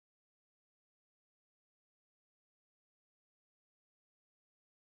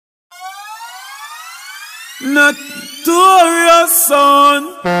Notorious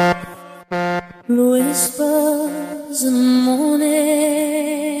son. Whispers in the morning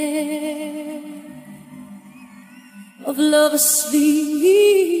of love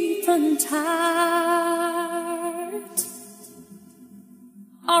asleep and tired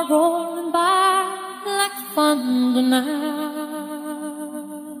are rolling by like thunder now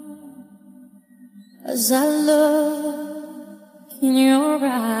as I look in your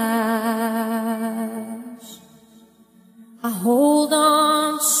eyes. I hold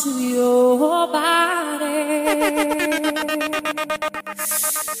on to your body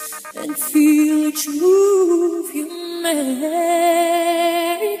and feel each move you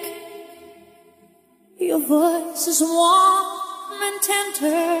make. Your voice is warm and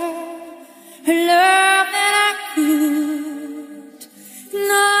tender, a love that I could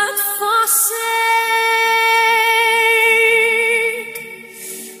not forsake,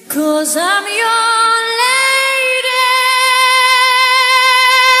 'cause I'm your lady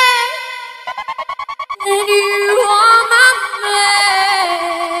and you are my man.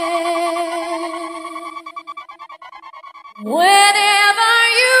 Whenever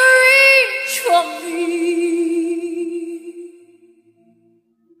you reach for me,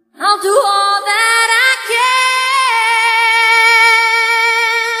 I'll do all that I can.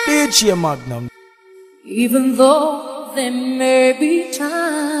 DJ Magnum. Even though there may be times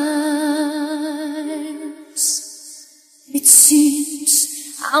it seems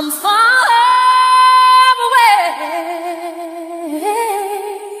I'm far away,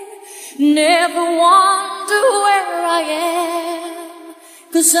 never wonder where I am,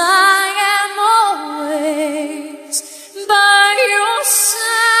 'cause I am always by your side,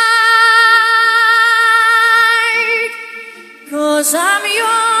 'cause I'm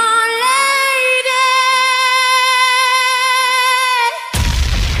your lady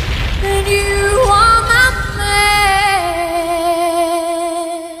and you are my man.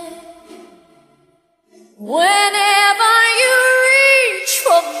 Whenever you reach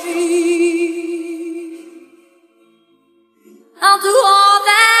for me, I'll do all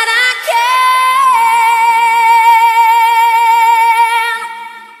that I can.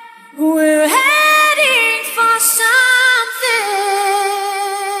 We're heading for something,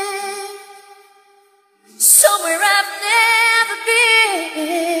 somewhere I've never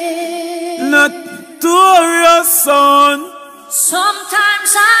been. Notorious son.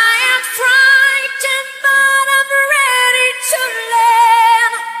 Sometimes I am frightened, but I'm ready to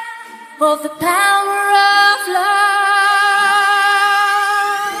learn of the power of love.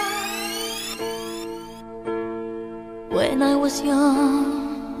 When I was young,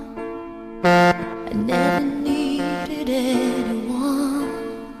 I never needed anyone,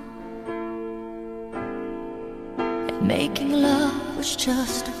 and making love was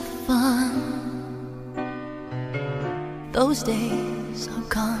just fun. Those days are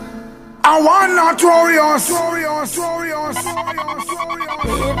gone. I want Notorious.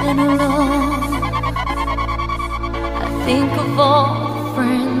 Living alone, I think of all the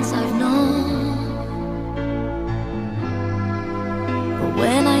friends I've known, but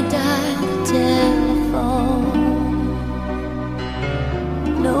when I dial the telephone,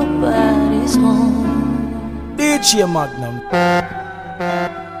 nobody's home. DJ Magnum.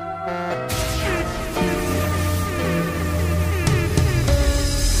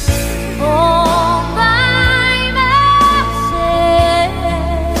 All by myself,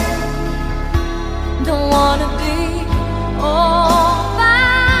 don't wanna be all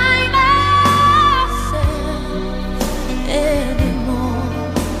by myself anymore.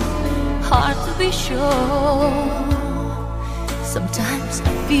 Hard to be sure, sometimes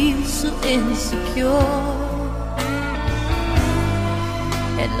I feel so insecure,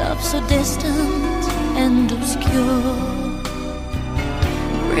 and love so distant and obscure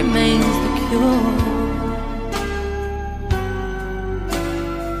remains the cure.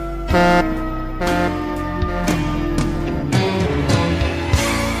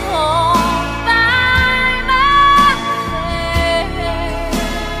 All by myself,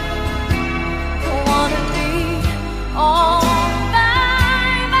 don't wanna be all by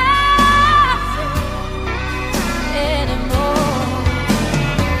myself anymore.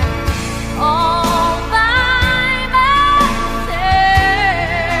 All by myself,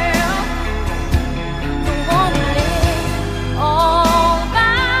 don't wanna live all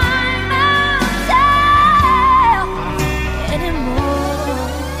by myself.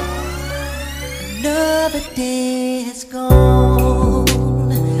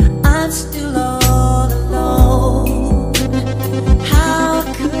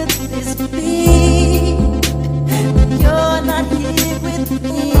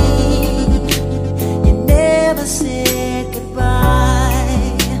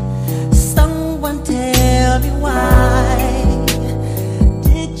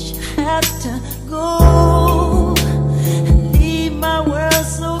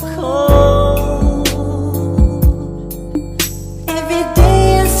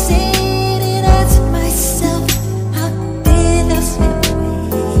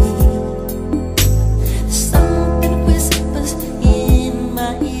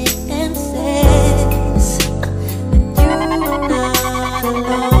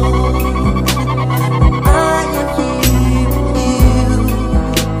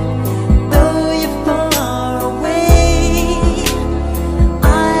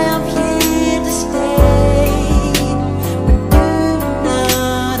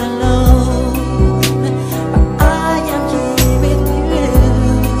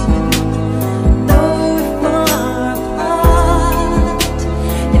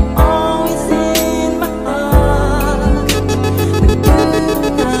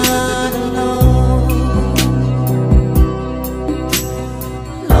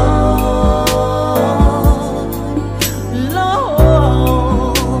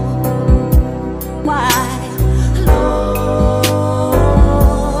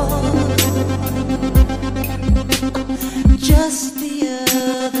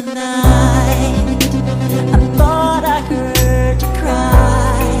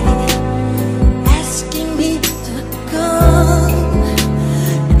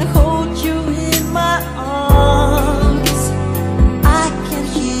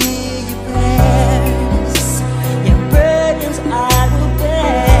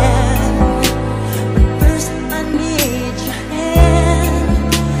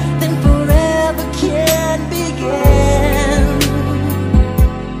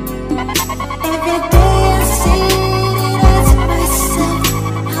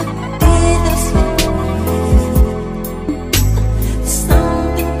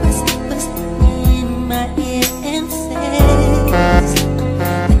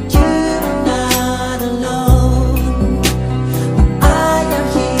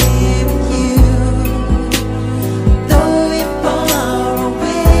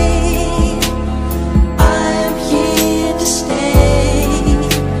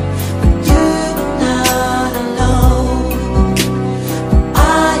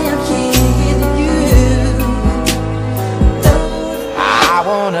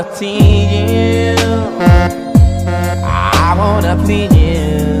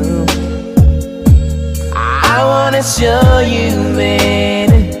 wanna show you,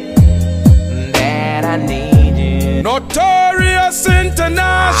 baby, that I need you. Notorious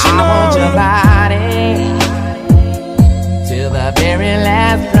International. I want your body till the very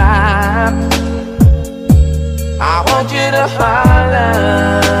last drop. I want you to holler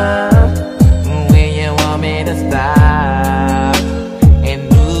when you want me to stop. And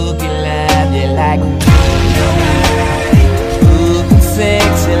who can love you like me? Who can sex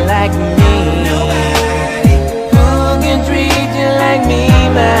you like me? Who can treat you like me,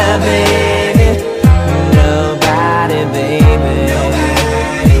 my baby? Nobody, baby.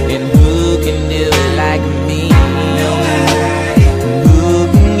 And who can do it like me? Who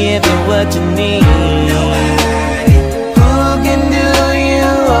can give you what you need?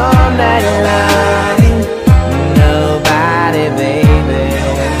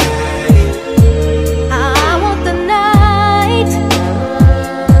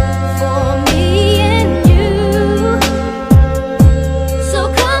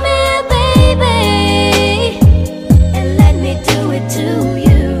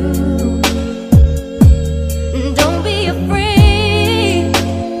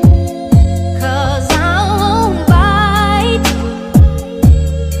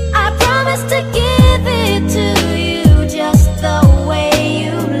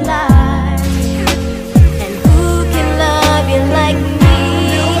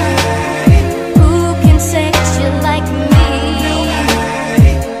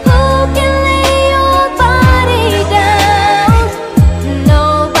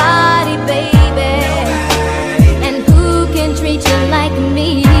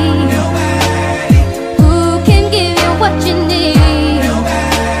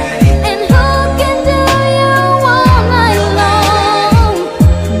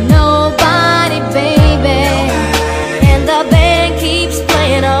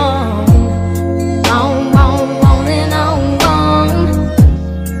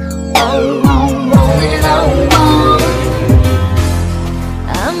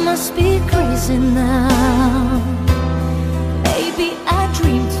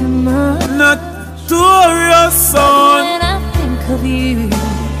 Notorious son. When I think of you,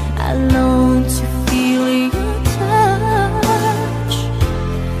 I long to feel your touch,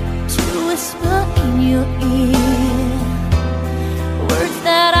 to whisper in your ear words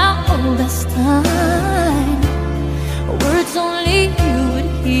that are old as time, words only you would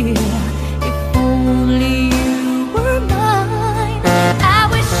hear if only you were mine. I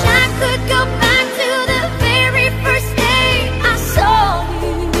wish I could go back to the very first day I saw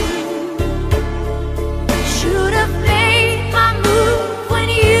you. Should have made my move when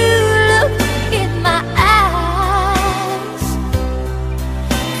you looked in my eyes,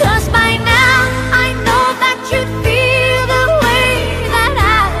 'cause by now I know that you'd feel the way that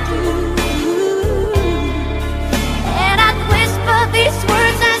I do, and I'd whisper these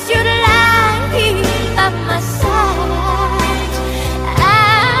words as you'd lie here by my side. I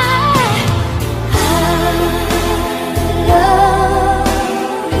love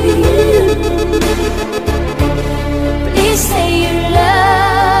you. Please say you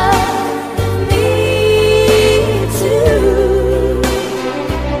love me too.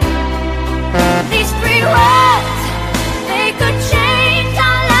 These 3 words, they could change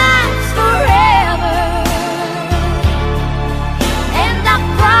our lives forever, and I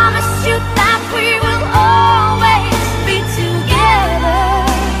promise you that we will always be together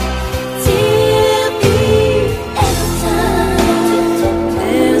till the end of time.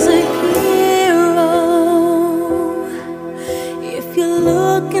 There's a hero if you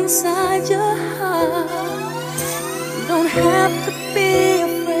look inside your heart. You don't have to be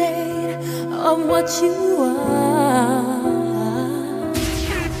afraid of what you are.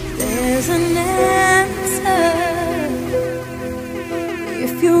 There's an answer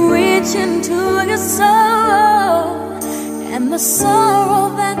if you reach into your soul, and the sorrow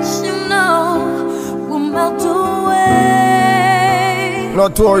that you know will melt away.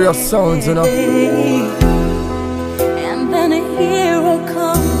 Notorious sounds, you know. And then a hero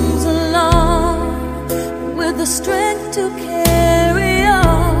comes along with the strength to carry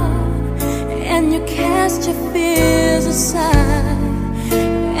on, and you cast your fears aside,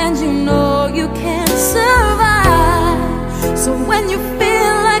 and you know you can't survive. So when you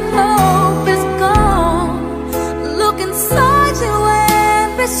feel like hope is gone, look inside you and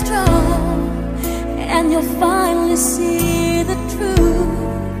be strong, and you'll finally see the truth,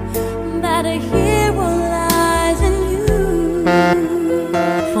 that a hero lies in you.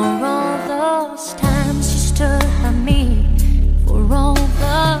 For all those times you stood by me, for all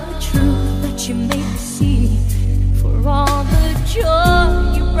the truth that you made me see, for all the joy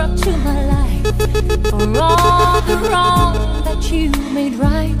you brought to my life, for all the wrong that you made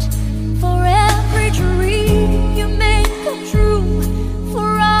right, for every dream you made come true, for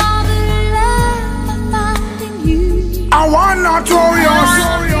all the love I found in you. I want Notorious.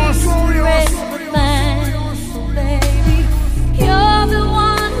 Baby, you're the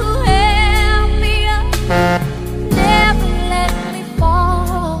one who held me up, never let me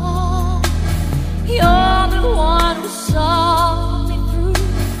fall. You're the one who saw me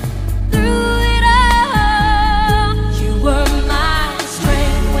through it all. You were my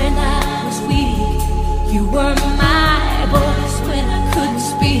strength when I was weak. You were my voice when I couldn't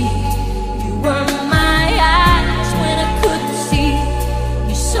speak. You were my eyes when I couldn't see.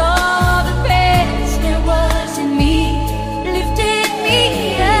 You saw the best there was in me, lifted me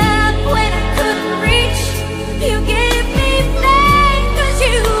up when I couldn't reach. You gave me faith 'cause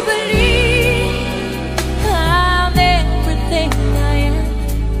you believe I'm everything I am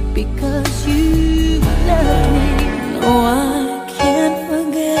because you love me. No, I can't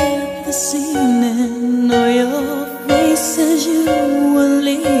forget this evening or your face as you were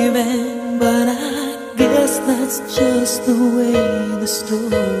leaving, but I guess that's just the way the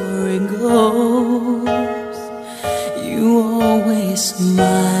story goes. You always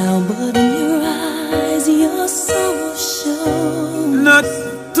smile, but in your eyes your sorrow shows.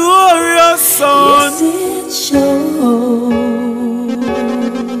 Notorious son. Yes, it shows.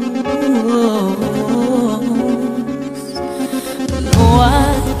 No,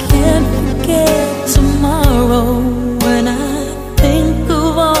 I can't forget tomorrow when I think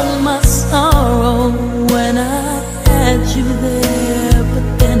of all my sorrow, when I had you there, but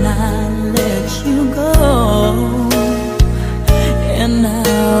then I let you go. And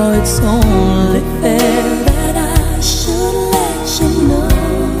now it's only fair that I should let you know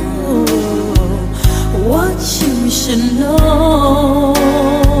what you should know.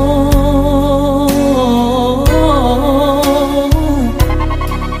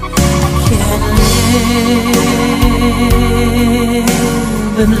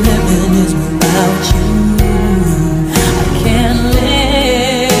 And living is without you. I can't live,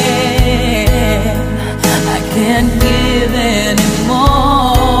 I can't give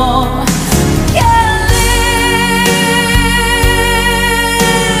anymore. Can't live,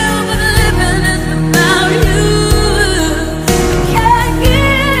 but living is without you.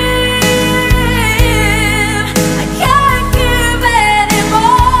 I can't give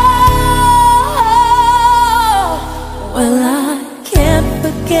anymore. Well, I can't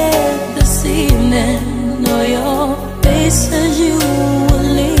forget this evening or your face as you were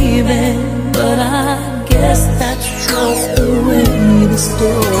leaving, but I guess that's just the way the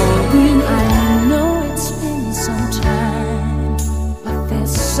story. I know it's been some time, but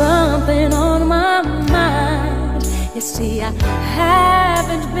there's something on my mind. You see, I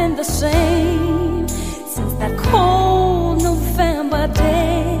haven't been the same since that cold November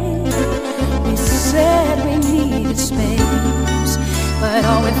day. We said we needed space, but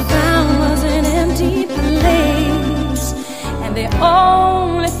all we found was an empty place. And the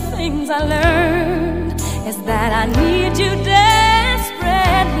only things I learned is that I need you desperately.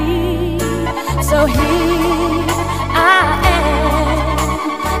 So here I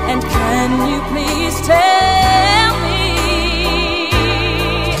am, and can you please tell me,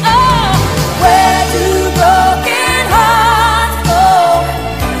 oh, where do broken hearts go?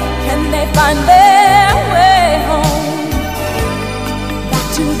 Can they find their way home?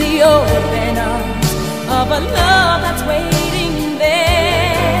 To the open arms of a love that's waiting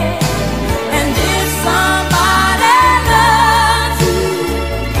there. And if somebody loves you,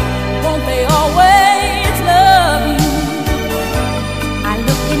 won't they always love you? I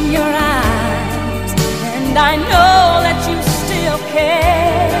look in your eyes and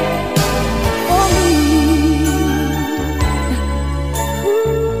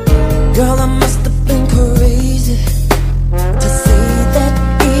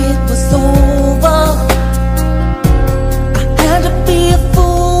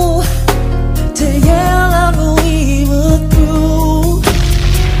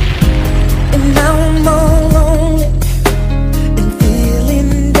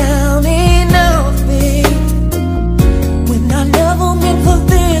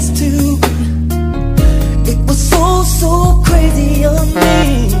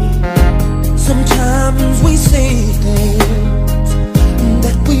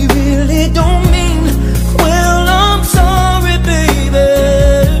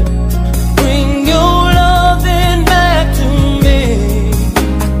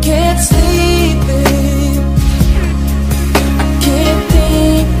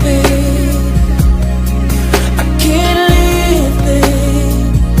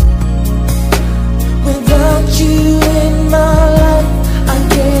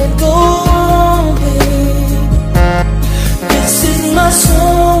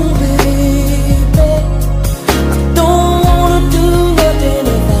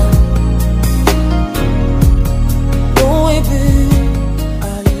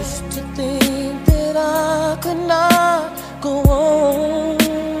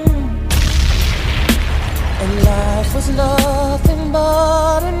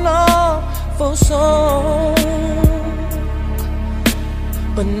powerful song,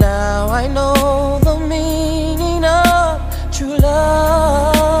 but now I know the meaning of true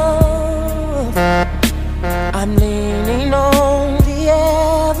love. I'm leaning on the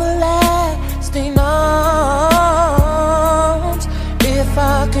everlasting arms. If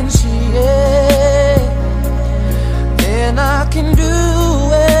I can see it, then I can do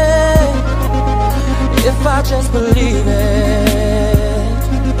it. If I just believe it,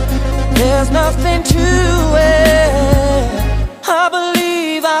 there's nothing to it. I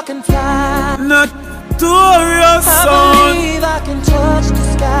believe I can fly. Notorious I believe I can touch the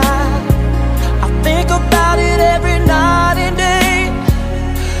sky. I think about it every night and day.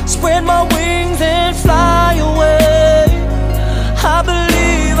 Spread my wings and fly away. I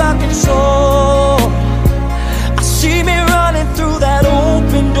believe I can soar. I see me running through that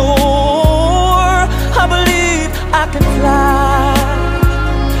open door. I believe I can fly.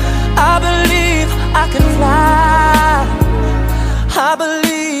 I believe I can fly. I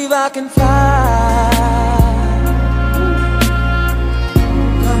believe I can fly.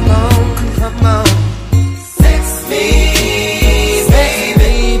 Come on, come on. Sex me,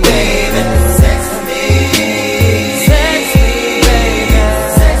 baby, baby. Sex me, sex me, baby.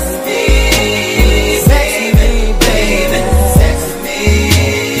 Sex me, baby. Sex me,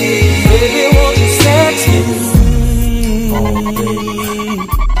 baby. Won't you sex me? Oh, baby.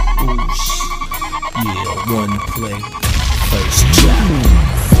 Yeah, one play. First drop.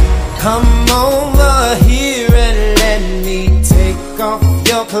 Come over here and let me take off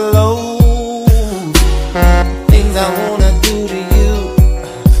your clothes. Things I wanna do to you,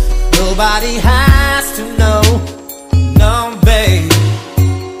 nobody has to know. No, babe.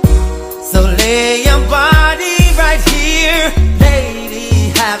 So lay your body right here, lady,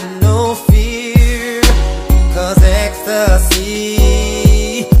 have no fear, 'cause ecstasy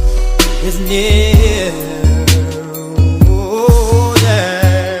is near.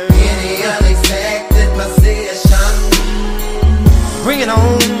 Bring it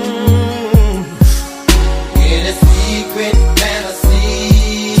on. In a secret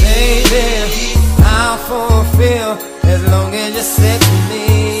fantasy, baby, I'll fulfill as long as you sex me.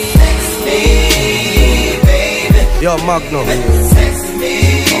 Sex me, baby. Yo, Magnum. Sex me,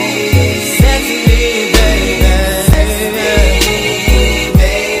 sex me, baby. Sex me, baby,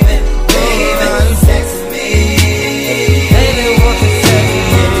 baby. Sex me, baby, won't you sex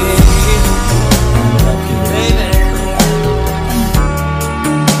me? Baby.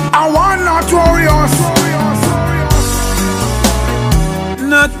 I want Notorious.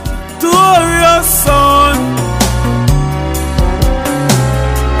 Notorious son.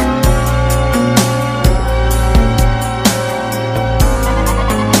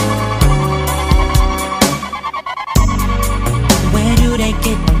 Where do they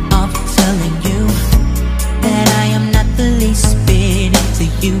get off telling you that I am not the least bit into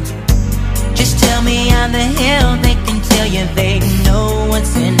you? Just tell me how the hell they can tell you they know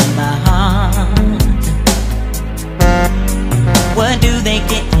what's in my heart. What do they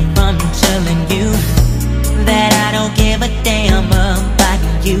get from telling you that I don't give a damn about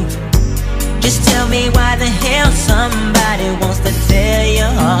you? Just tell me why the hell somebody wants to tear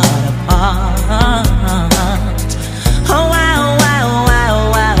your heart apart. Oh, why, oh, why, oh, why, oh,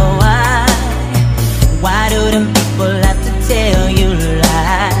 why, oh, why? Why do them people have to tell you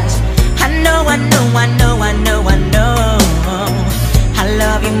lies? I know, I know, I know, I know, I know I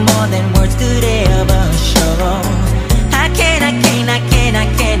love you more than words could ever show. I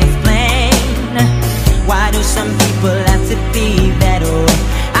can't explain. Why do some people have to be that way?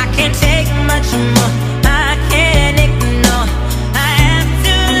 I can't take much more, I can't ignore. I have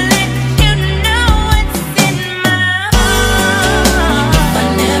to let you know what's in my heart. If I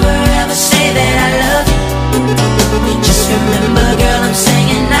never ever say that I love you, just remember, girl, I'm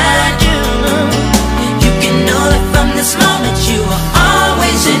saying I do. You can know that from this moment you are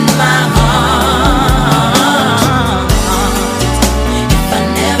always in my heart. If I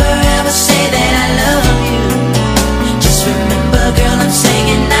never ever say that I love you, just remember, girl, I'm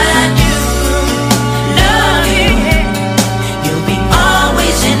saying I do love you. You'll be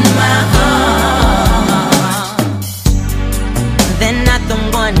always in my heart. They're not the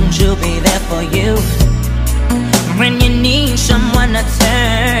ones who'll be there for you when you need someone to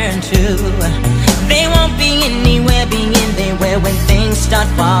turn to. They won't be anywhere, when things start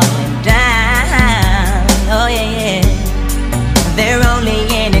falling down. Oh yeah, yeah. They're only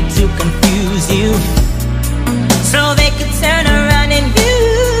in it to confuse you, so they could turn around and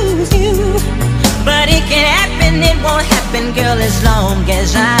use you. But it can happen, it won't happen, girl, as long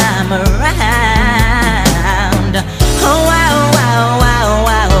as I'm around. Oh, why, oh, why, oh, why, oh,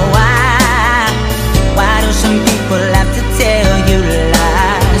 why, oh, why?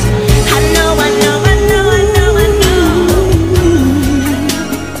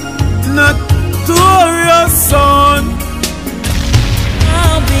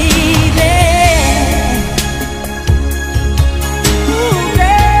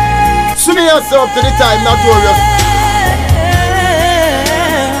 yourself to the time, Notorious.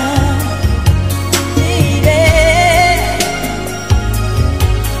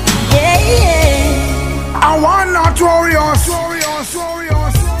 I want Notorious.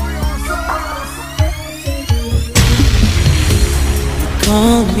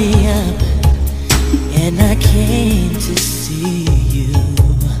 Call me up and I came to see you.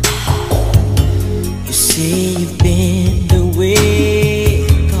 You say you've been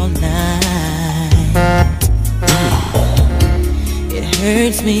awake all night. It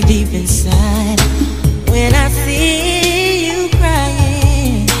hurts me deep inside when I see you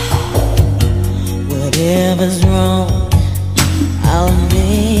crying. Whatever's wrong, I'll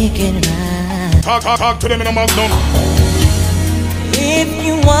make it right. Talk to them in a Magnum. If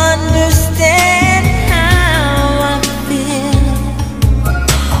you understand how I feel,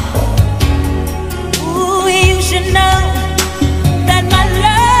 ooh, you should know that my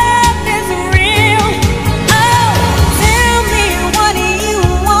love is real. Oh, tell me, what do you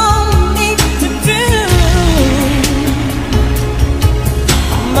want me to do?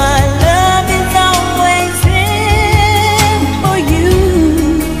 My love is always here for you.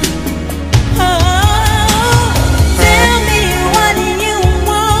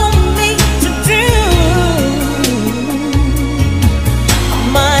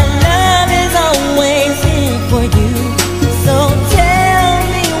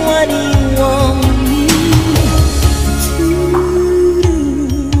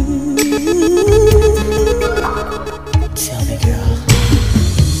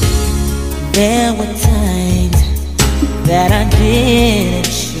 There were times that I didn't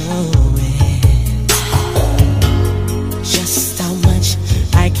show it, just how much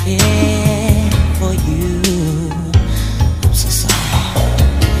I care for you. I'm so sorry.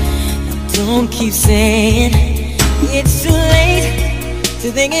 Now don't keep saying it's too late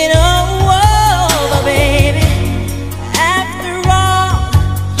to think it over, baby. After all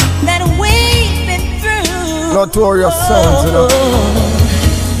that we've been through, Notorious sounds, you know.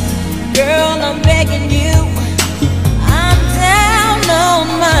 Girl, I'm begging you, I'm down on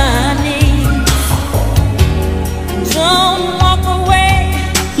my knees. Don't walk away,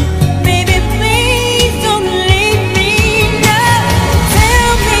 baby, please don't leave me. No,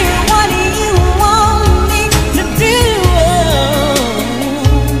 tell me, what do you want me to do?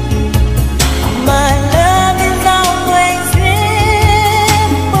 My love is always here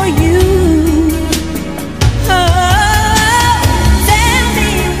for you.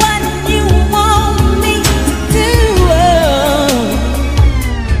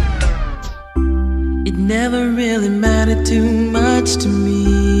 Never really mattered too much to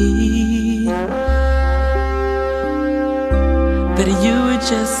me that you were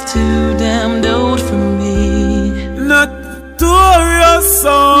just too damned old for me. Notorious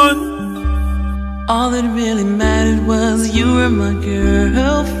son. All that really mattered was you were my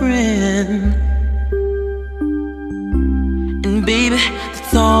girlfriend. And baby,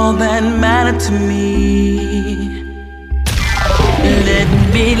 that's all that mattered to me. Let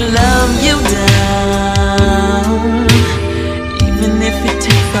me love you down, even if it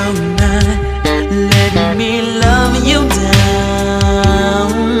takes all night. Let me love you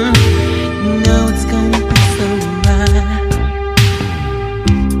down. You know it's gonna be so right.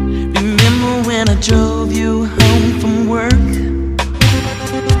 Remember when I drove you home from work?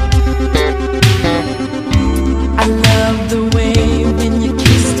 I love the way when you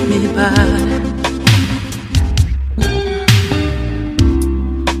kissed me bye.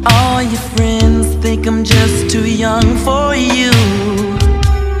 All your friends think I'm just too young for you.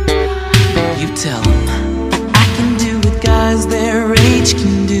 You tell them that I can do what guys their age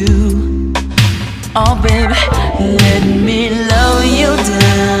can do. Oh baby, let me love you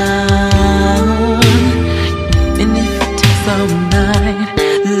down. And if it takes all night,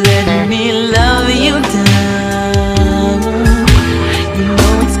 let me love you down. You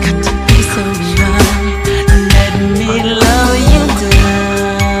know it's got to be so right. Let me love you down.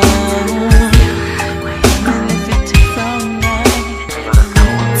 And if it takes all night,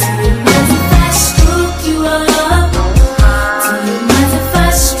 Do you mind if I stroke you up? Do you mind if I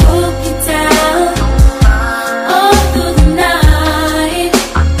stroke you down? All through the night.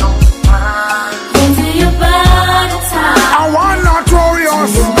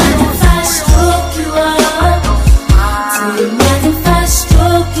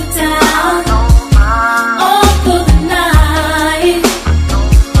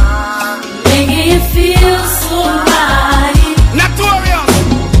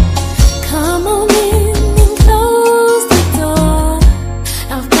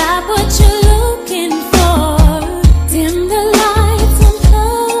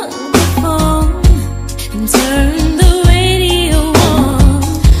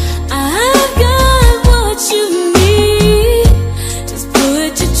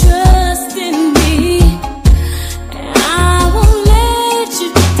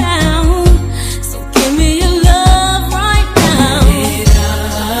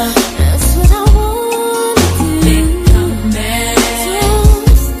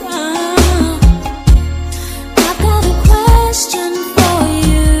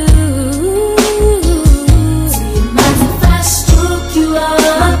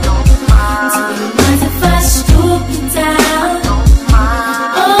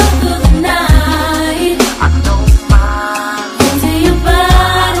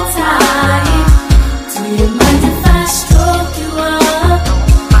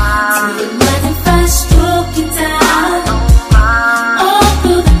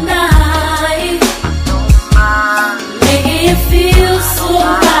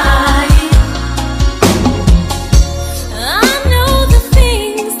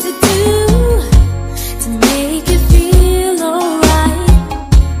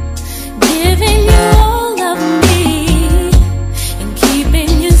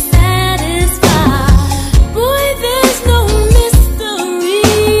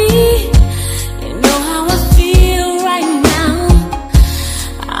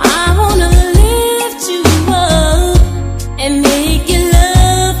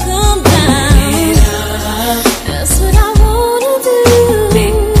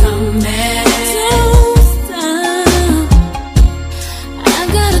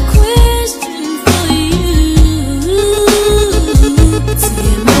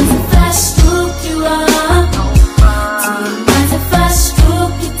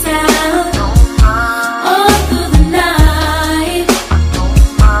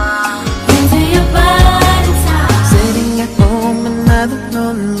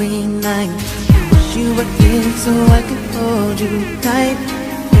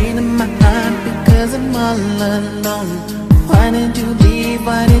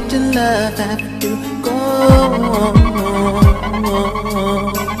 love have to go.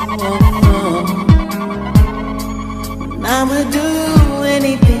 I would do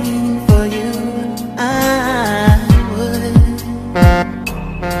anything for you. I would.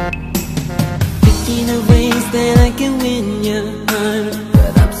 Thinking of ways that I can win your heart,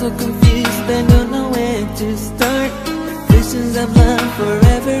 but I'm so confused, I don't know where to start. Visions of love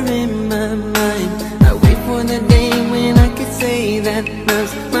forever in my mind. I wait for the day when I could say that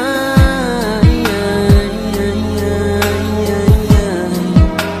love's mine.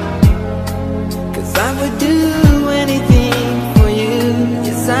 Cause I would do anything for you.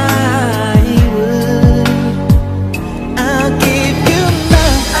 Yes, I would. I'll give you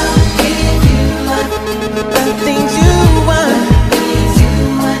love. I'll give you love. The things you want.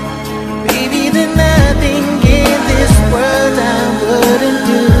 Baby, there's nothing in this world I wouldn't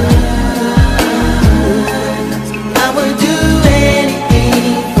do. I would do anything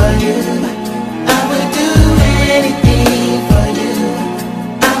for you. I would do anything for you.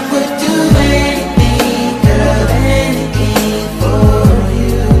 I would do anything, girl, anything for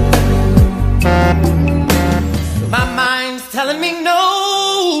you. My mind's telling me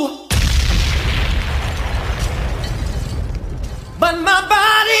no, but my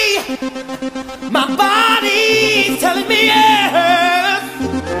body's telling me yes.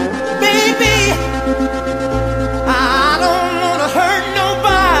 Baby, I don't wanna hurt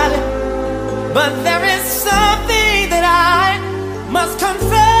nobody, but there is something that I must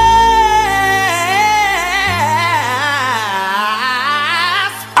confess.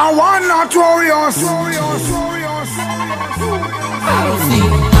 I want Notorious. I don't see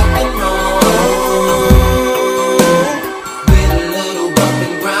nothing wrong with a little bump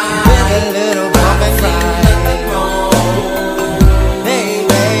and grind. With a little bump and grind. Nothing wrong,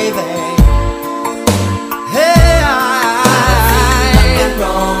 baby. Hey, I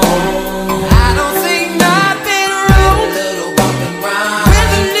don't see nothing wrong with a little bump and grind.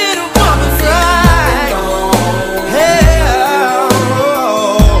 With a little bump and grind. Hey,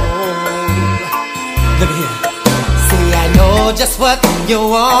 look at here. See, I know just what you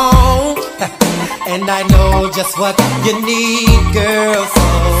want, and I know just what you need, girl. So,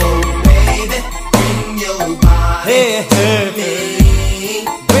 baby, bring your body here.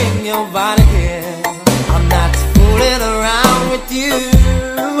 Bring your body here. I'm not fooling around with you.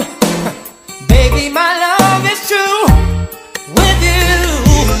 Baby, my love is true with you.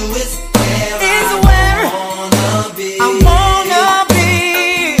 Is where I wanna be.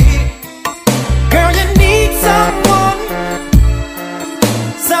 Girl, you need someone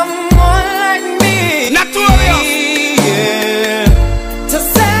like me. Notorious. Yeah, to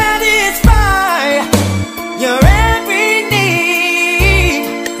satisfy your every need.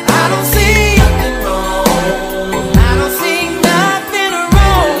 I don't see nothing wrong. I don't see nothing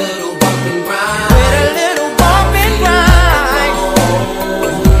wrong with a little bump and grind. With a little bump and grind.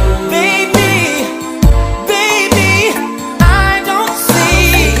 Baby, I don't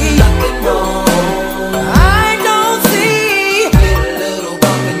see nothing wrong. I don't see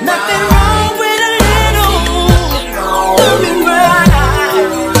nothing wrong with a little bump and grind.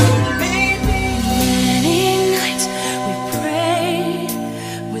 Many nights we prayed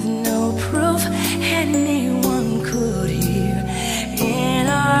with no proof anyone could hear. In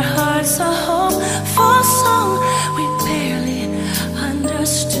our hearts a hopeful song we barely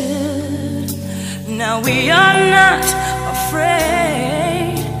understood. Now we are not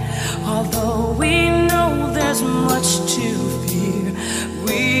afraid, although we know there's much to fear.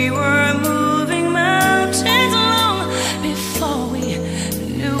 We were moving mountains long before we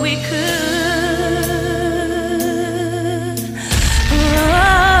knew we could.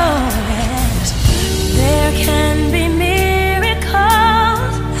 Oh, yes, there can be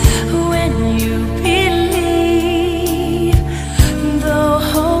miracles when you believe. Though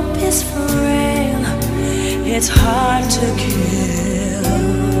hope is frail, it's hard to kill.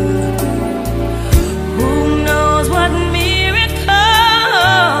 Who knows what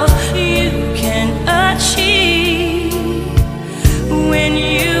miracles you can achieve when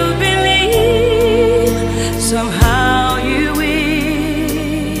you believe. Somehow you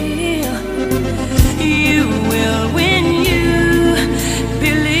will when you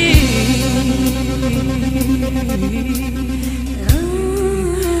believe.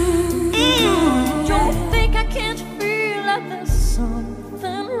 Don't think I can't feel like there's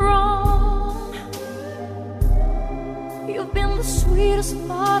something wrong. You've been the sweetest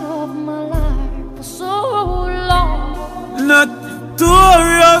part of my life for so long.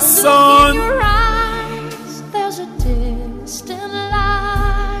 Notorious son. In your eyes, there's a distant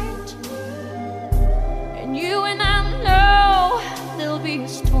light, and you and I know there'll be a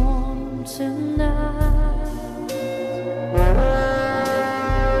storm. tonight.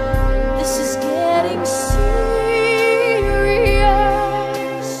 This is getting serious.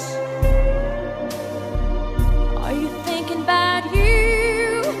 Are you thinking about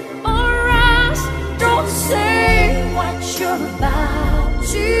you or us? Don't say what you're about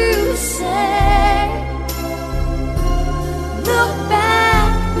to say. Look back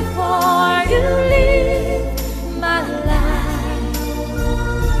before you leave my life.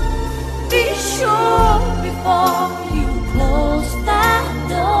 Be sure before you close that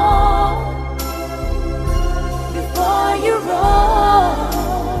door, before you roll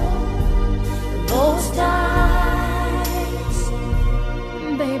those dice.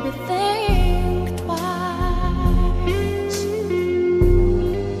 Baby, think twice.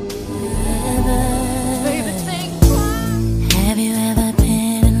 Baby, think twice. Have you ever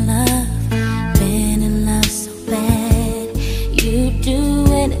been in love so bad you'd do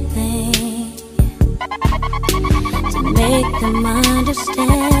anything to make them understand?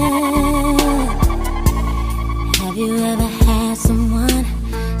 Have you ever had someone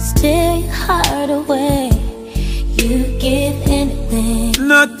steal your heart away? You give anything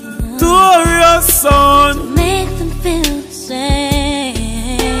Notorious to son. make them feel the same.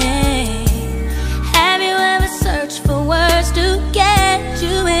 Have you ever searched for words to get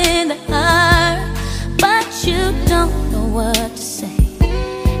you in the heart, but you don't know what to say,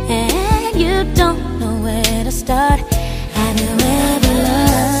 and you don't know where to start? Have you ever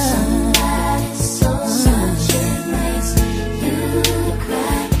loved somebody so much it makes you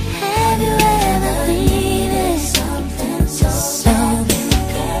cry? Have you ever needed something so you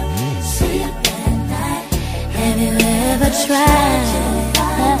can't sleep at night? Have you ever tried?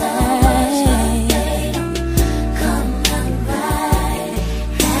 Come out right.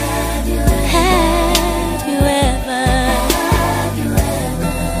 Have you ever?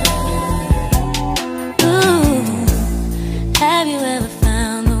 Ooh, have you ever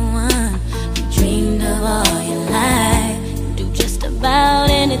found the one you dreamed of all your life? Do just about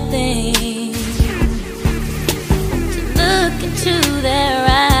anything to look into their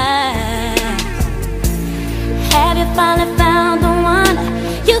eyes. Have you finally found the one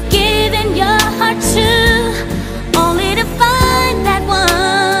you've given your heart to, only to find that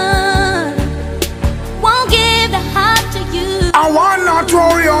one won't give the heart to you? I want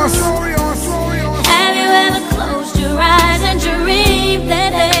Notorious. Have you ever closed your eyes and dreamed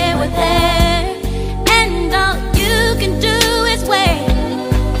that they were there, and all you can do is wait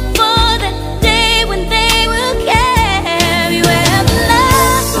for the day when they will care? Have you ever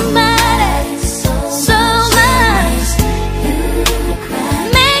loved somebody so much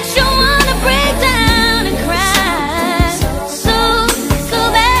makes you wanna break down and cry so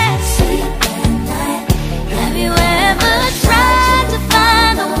bad? Have you ever tried to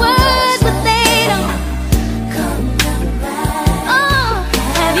find the words but they don't come right? Oh,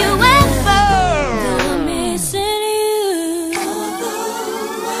 have you ever gone missing you?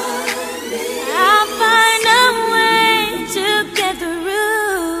 I'll find a way to get through.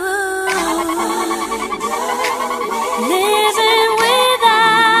 Living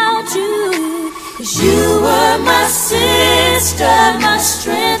without you, 'cause you were my sister, my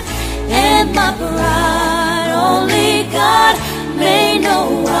strength, and my pride. Only God may know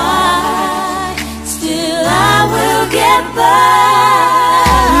why. Still, I will get by.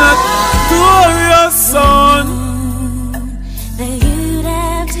 Notorious son. That you'd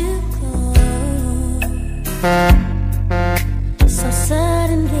have to go so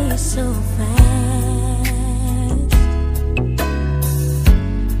suddenly, so fast.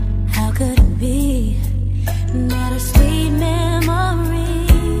 How could it be that our sweet memories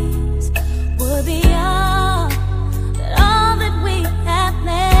would be all that we have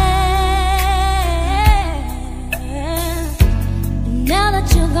left? Now that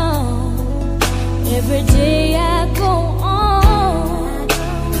you're gone, every day I go on,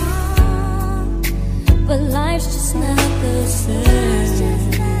 but life's just not the same.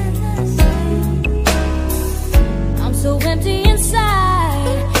 I'm so empty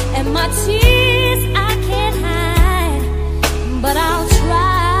inside, and my tears I can't hide. But I'll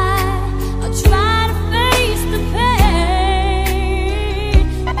try to face the pain,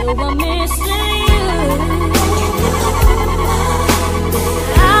 though I'm missing you.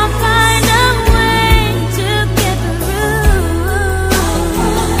 I'll find a way to get through.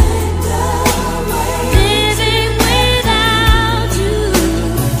 Living without you,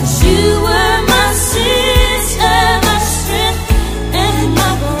 'cause you were my sister, my strength, and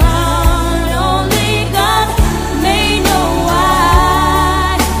my pride. Only God may know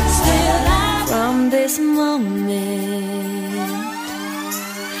why. Still, from this moment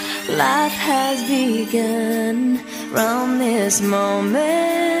life has begun from this moment.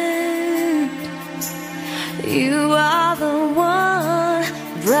 You are the one,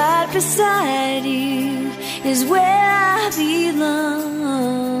 right beside you is where I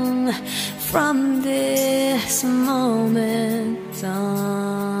belong. From this moment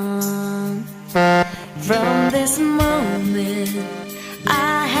on, from this moment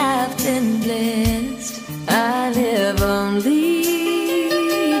I have been blessed. I live only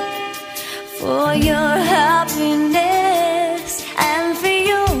for your happiness and for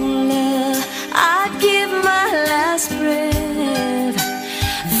your love. I'd give my last breath.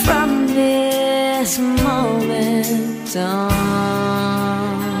 From this moment on,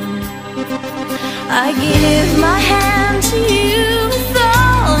 I give my hand to you with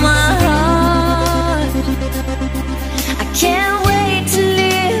all my heart. I can't wait to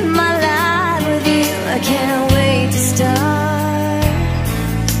live my life with you. I can't wait to start.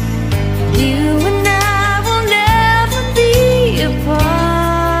 You and I will never be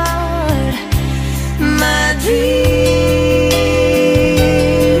apart. My dreams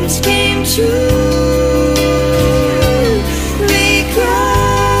came true.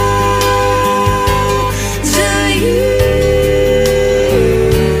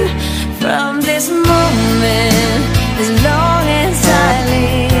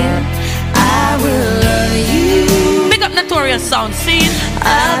 Notorious sound scene.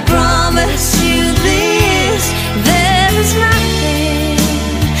 I promise you this, there is nothing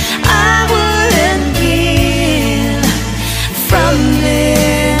I wouldn't give. From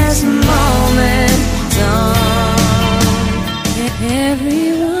this moment on,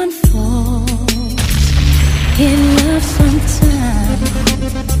 everyone falls in love sometimes.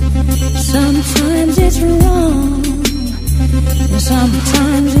 Sometimes it's wrong,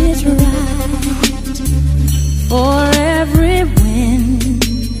 sometimes it's right. For every win,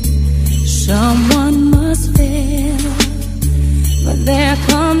 someone must fail. But there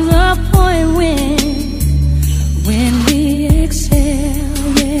comes a point when we excel,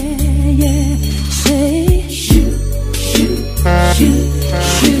 yeah, yeah. Say, shoot, shoot, shoot,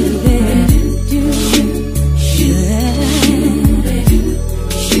 shoot, baby, do, shoot, shoot,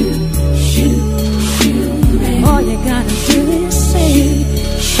 shoot, shoot, baby. All you gotta do is say,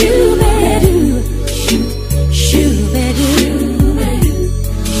 shoot, baby, shoot.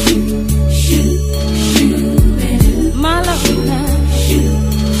 My love now.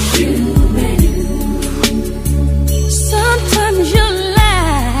 Sometimes you'll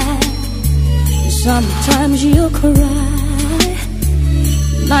laugh, sometimes you'll cry.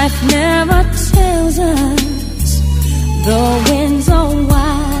 Life never tells us the winds are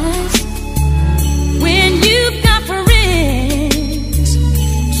wise. When you've got friends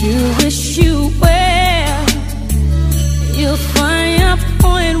to wish you well, you'll find a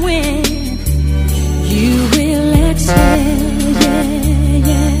point when you will exhale, yeah,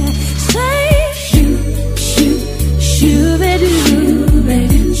 yeah. Say, shoot, shoot, shoot, baby, shoot,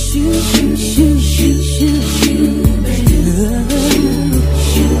 shoot, shoot, shoot, shoot, shoot, baby,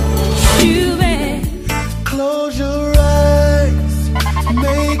 shoot, shoot, baby. Close your eyes,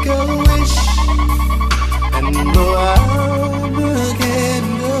 make a wish, and blow out the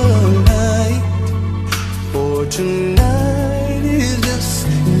candlelight. For tonight is just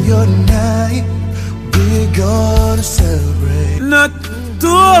your night. We're gonna celebrate.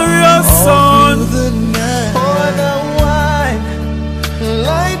 Notorious son. The night. Pour the wine,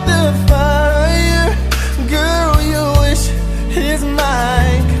 light the fire. Girl, your wish is my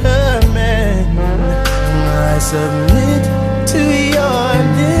command. I submit to your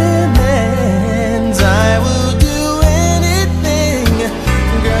demands. I will do anything.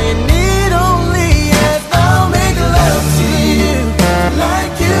 Girl, you need only ask. I'll make love to you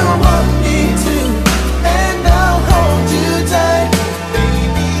like you want me to, and I'll hold you tight,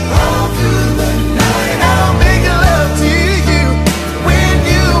 baby, all through the night. I'll make love to you when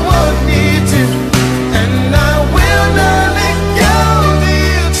you want me to, and I will not let go till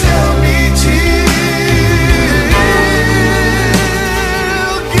you tell me to.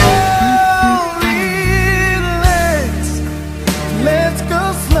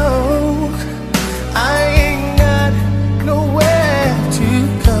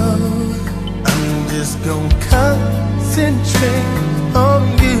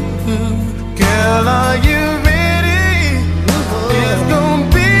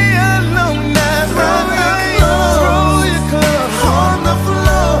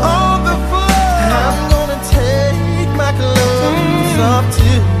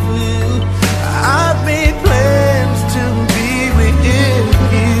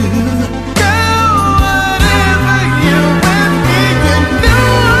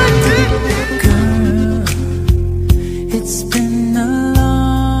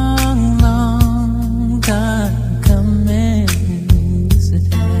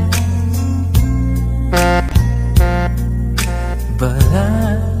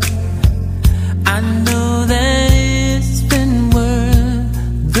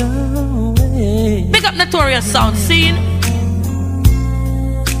 Notorious sound scene.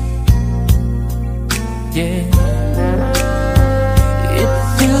 Yeah. It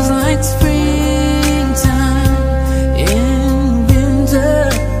feels like springtime in winter.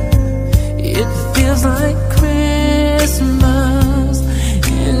 It feels like Christmas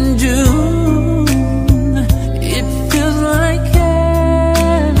in June. It feels like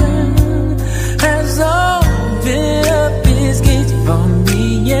heaven has opened up its gates for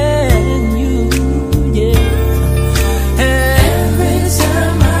me and you, yeah. Every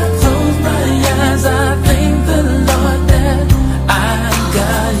time I close my eyes, I thank the Lord that I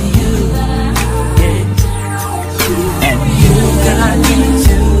got you, yeah. And you got me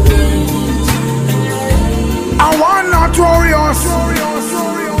too. I want Notorious.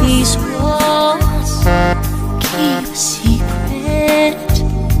 These walls keep a secret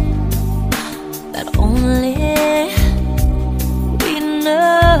that only we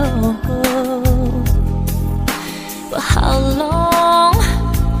know. But how long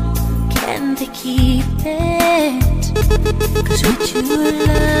can they keep it? 'Cause we're too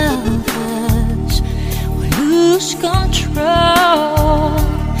lovers, we lose control.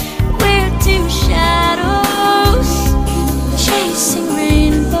 We're two shadows chasing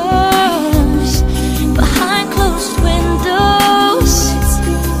rainbows behind closed windows,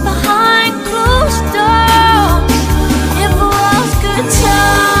 behind closed doors. If walls could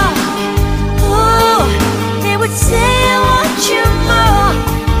talk, oh, they would say I want you more.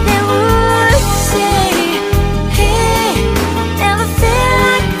 They would say, hey, never felt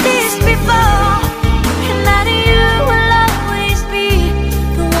like this before, and that you will always be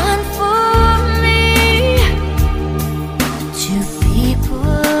the one for me. Two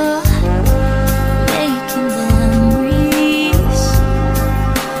people making memories,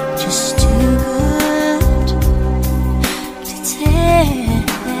 just too good to tell.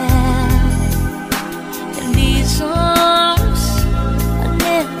 And these arms are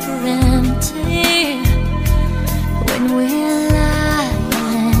never empty when we're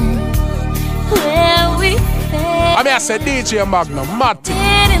lying where we fell. I mean, I said DJ Magnum, Martin.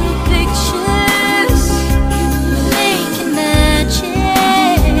 In pictures, making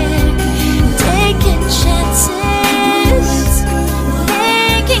magic, taking chances,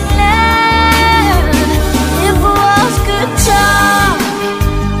 making love. If walls could talk,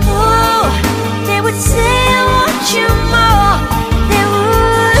 oh, they would say I want you more. They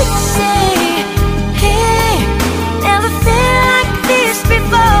would say, hey, never felt like this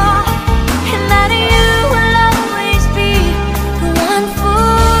before, and that you will always be the one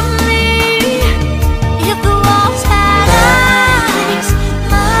for me. If the walls had eyes,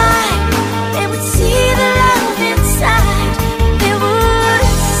 they would see the love inside. They would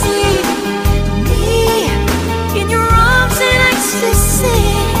see me in your arms in ecstasy,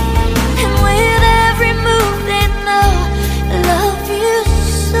 and with every move they know I love you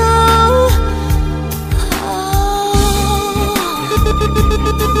so.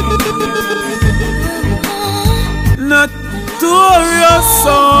 Notorious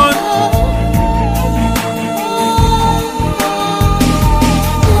son.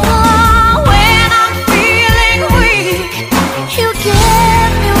 When I'm feeling weak, you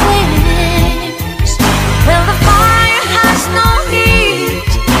give me wings. When the fire has no heat,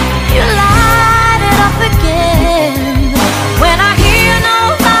 you light it up again. When I hear no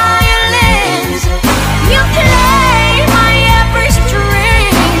violins, you play my every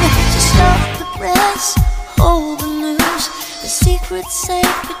string. Just love the press, hold the news. The secret's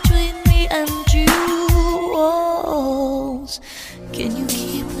safe between me and you. Walls, can you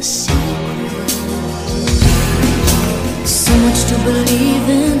keep a secret? So much to believe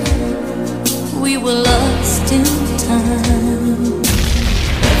in, we were lost in time.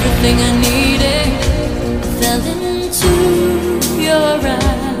 Everything I needed fell into your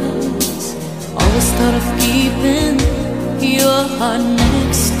eyes. Always thought of keeping your heart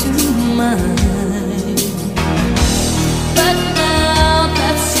next to mine, but now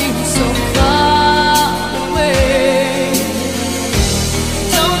that seems so far away.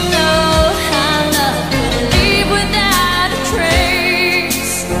 Don't know how love could leave without a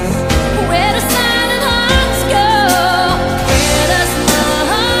trace. Where does silent hearts go? Where does my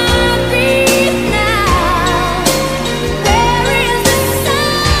heart beat now? Where is the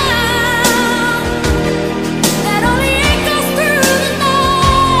sound that only echoes through the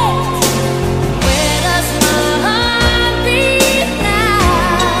night?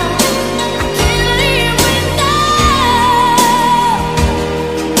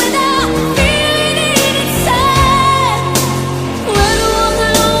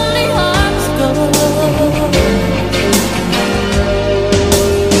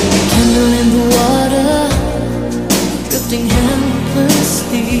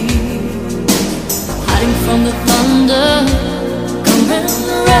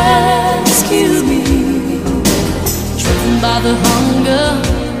 the hunger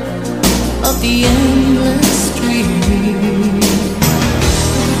of the endless stream.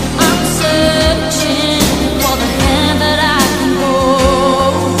 I'm searching for the hand that I can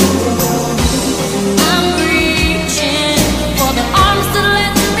hold. I'm reaching for the arms that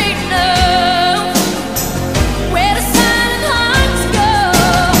let me know where the silent hearts go.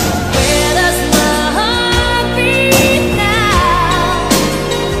 Where does my heart beat now?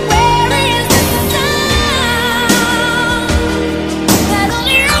 Where is the sound that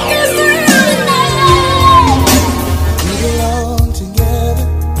only echoes through the night? We belong together,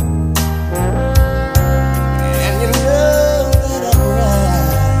 and you know that I'm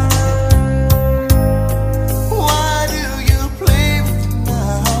right. Why do you play with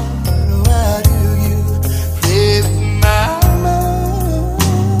my heart? Why do you play with my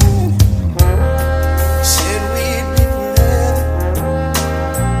mind? Said we'd be forever,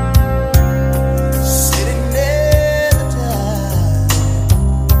 said it never died.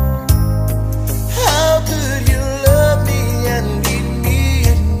 How could you love me and leave me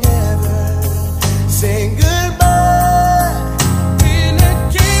and never say goodbye? When I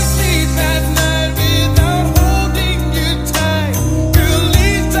can't sleep at night without holding you tight, girl,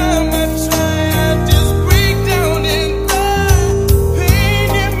 each time I try, I just break down and cry.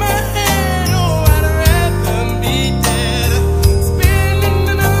 Pain in my head, oh, I'd rather be dead, spinning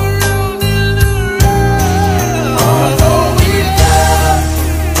around in the road. Although we love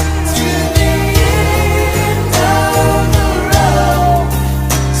to the end of the road,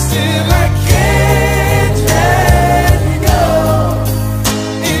 still I can't let go.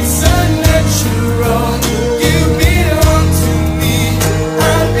 It's unnatural. You belong to me,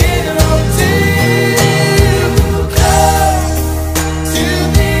 I belong to you. Close to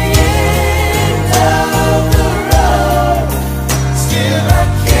the end of the road, still I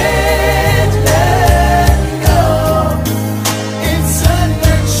can't let go. It's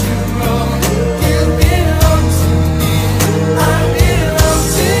unnatural. You belong to me, I belong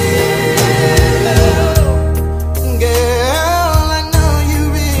to you. Girl, I know you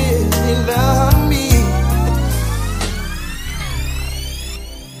really love me.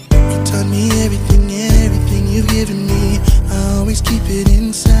 You taught me everything you've given me. I always keep it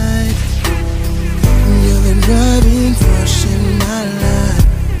inside. You're the driving force in my life.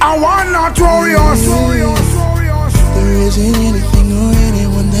 I want Notorious. There isn't anything or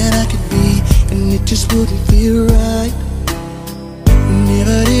anyone that I could be, and it just wouldn't feel right if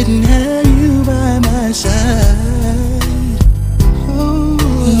I didn't have you by my side. Oh,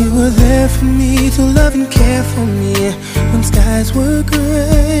 you were there for me to love and care for me when skies were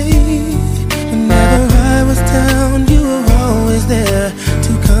gray. Whenever I was down, you were always there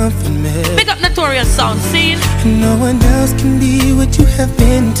to comfort me. Big up Notorious sound scene. And no one else can be what you have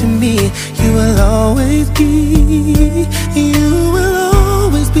been to me. You will always be, you will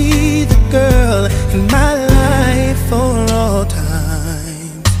always be the girl in my life for all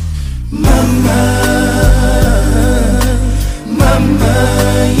time. Mama, mama,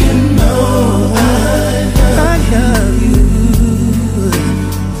 you know I love you.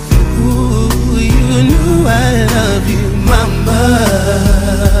 Ooh, you knew I love you, mama.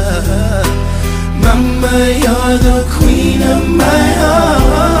 Mama, you're the queen of my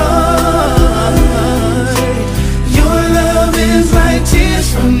heart. Your love is like tears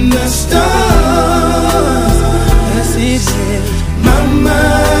from the stars. Yes, it is. Mama,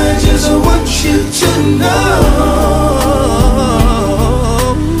 I just want you to know,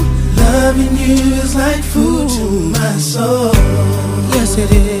 loving you is like food to my soul. Yes,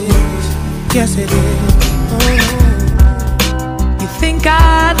 it is. Yes, it is. You think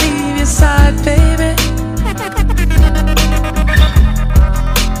I'd leave your side, baby?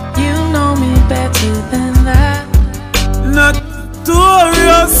 You know me better than that.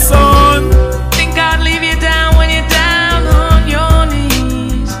 Notorious son. Think I'd leave you down when you're down on your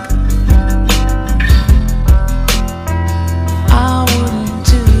knees? I wouldn't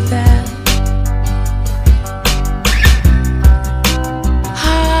do that.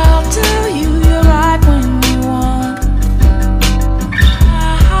 I'll tell you you're right.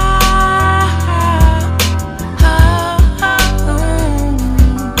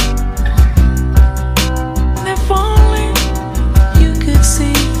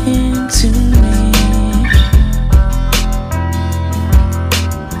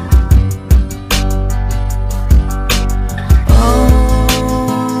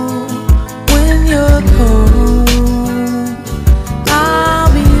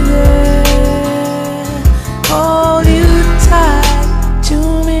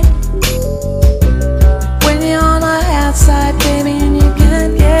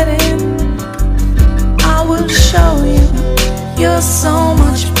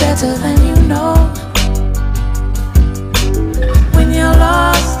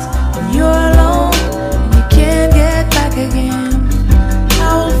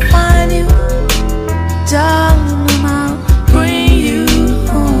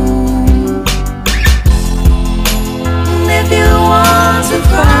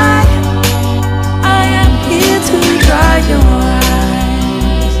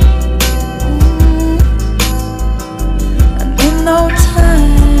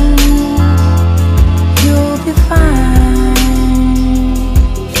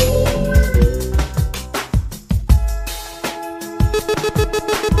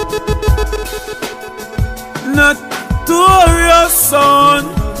 Notorious son.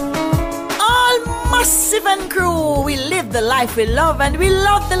 All massive and crew, we live the life we love and we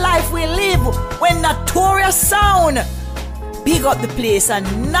love the life we live. When Notorious sound, big up the place and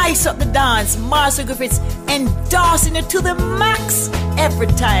nice up the dance. Marcel Griffiths endorsing it to the max every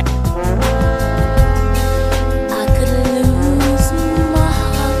time. I could lose my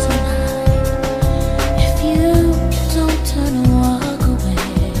heart tonight if you don't turn and walk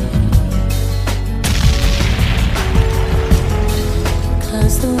away.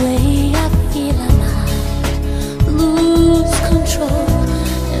 'Cause the way I feel I might lose control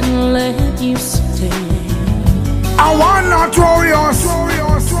and let you stay. I want Notorious.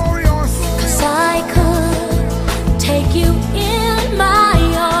 'Cause I could take you in my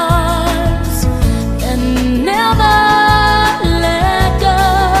arms and never let go.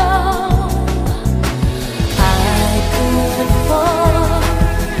 I could fall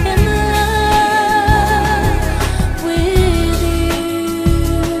in love with you.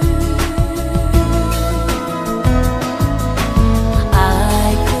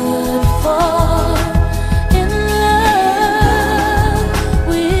 I could fall in love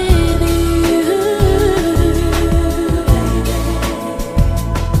with you.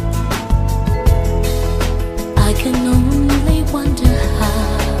 I can only wonder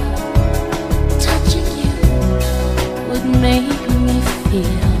how touching you would make me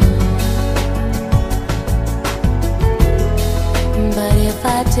feel. But if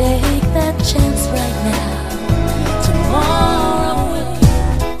I take that chance right now, tomorrow will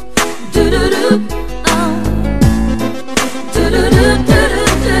do-do-do,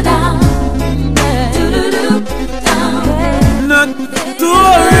 do-do-do-do-do-do, down, do-do-do, down,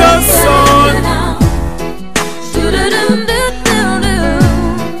 Notorious son.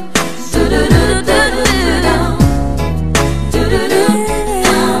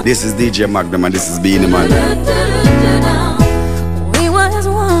 This is DJ Magnum and this is Beanie Man. We was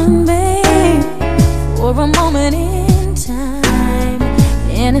one, babe, for a moment in time,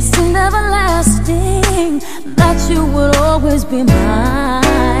 and it seemed everlasting that you would always be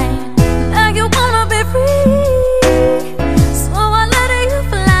mine. Now you wanna be free, so I let you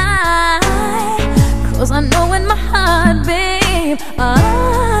fly. 'Cause I know in my heart, babe,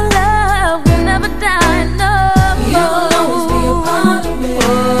 our love will never die. No, you'll always be a part of me.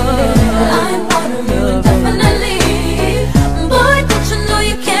 I'm part of you indefinitely. Boy, don't you know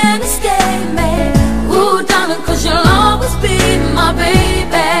you can't escape me? Ooh, darling, 'cause you'll always be my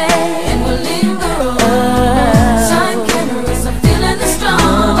baby, and we'll linger on. Time can erase a feeling that's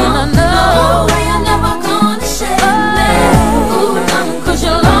strong, and I know you're never gonna shake me. Ooh, darling, 'cause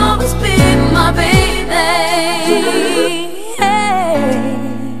you'll always be my baby. Hey,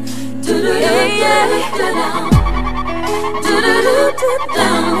 do-do-do-do-do-do.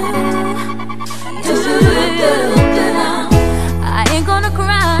 I ain't gonna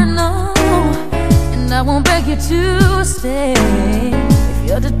cry, no, and I won't beg you to stay. If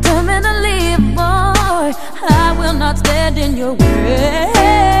you're determined to leave, boy, I will not stand in your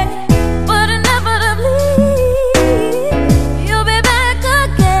way. But inevitably, you'll be back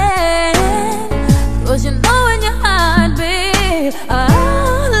again. 'Cause you know in your heart, babe,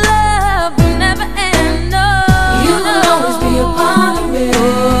 our love will never end. No, you'll always be a part of me.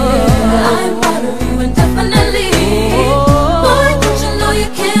 I'm part of you indefinitely. Boy, don't you know you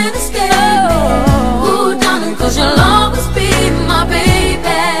can't escape me? Ooh, darling, 'cause you'll always be my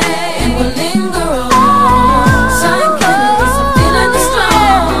baby, and we'll linger on. Time can erase a feeling that's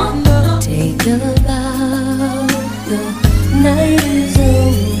strong. Take a bow, the night is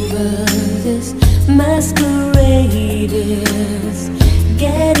over. This masquerade is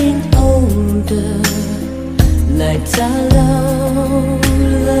getting older. Lights are low,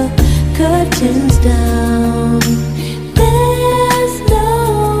 the curtains down. There's no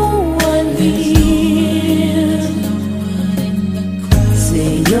one here.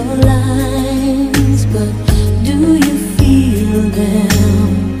 Say your lines, but do you feel them?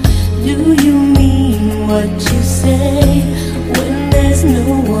 Do you mean what you say when there's no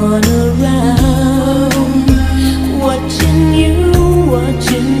one around? Watching you,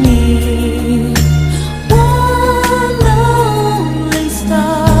 watching me. One lonely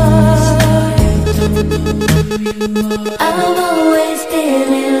star. I've always been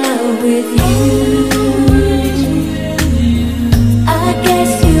in love with you. I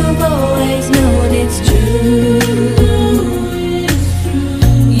guess you've always known it's true.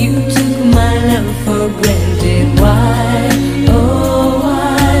 You took my love for granted. Why? Oh,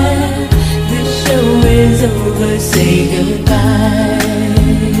 why? The show is over. Say goodbye.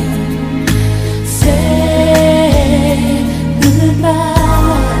 Say goodbye.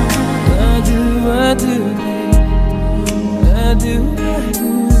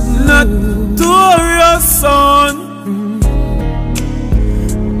 Notorious son.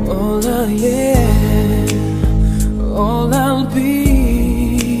 All I am, all I'll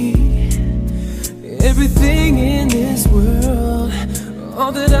be, everything in this world,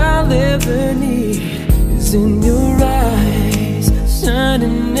 all that I'll ever need is in your eyes,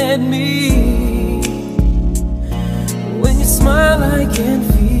 shining at me. When you smile I can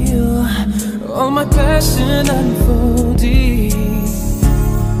feel all my passion unfolding.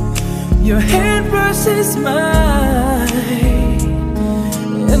 Your hand brushes mine,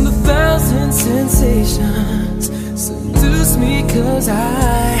 and 1,000 sensations seduce me, 'cause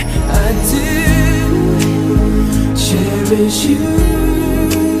I do cherish you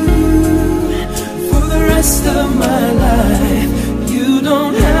for the rest of my life. You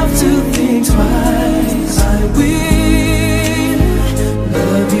don't have to think twice. I will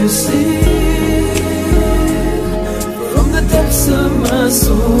love you still from the depths of my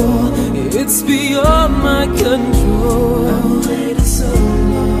soul. It's beyond my control. I've waited so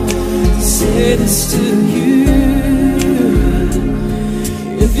long to say this to you.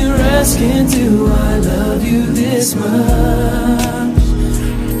 If you're asking, do I love you this much?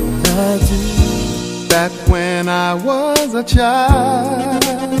 I do. Back when I was a child,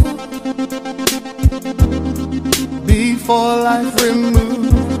 before life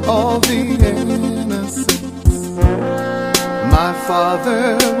removed all the innocence, my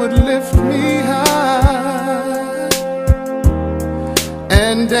father would lift me high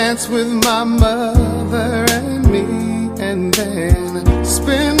and dance with my mother and me, and then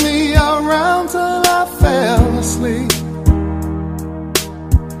spin me around till I fell asleep.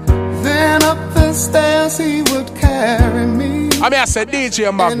 Then up the stairs he would carry me. I mean, I said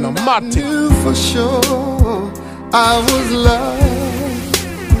DJ Magnum, and I knew for sure I was loved.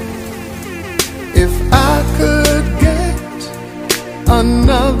 If I could get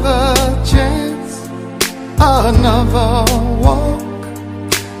another chance, another walk,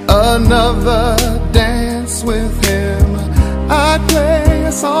 another dance with him, I'd play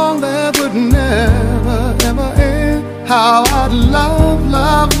a song that would never, ever end. How I'd love,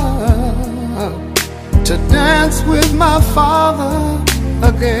 love, love to dance with my father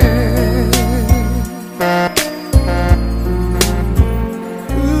again.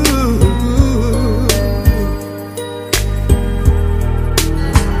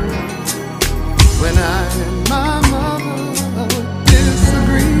 When I and my mother would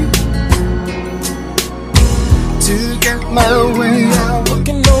disagree to get my way out,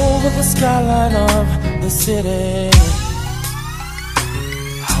 looking over the skyline of the city,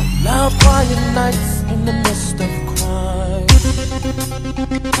 how loud quiet nights in the midst of crime,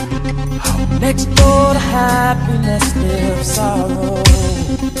 how next door to happiness lives sorrow,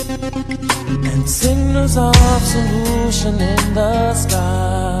 and signals of solution in the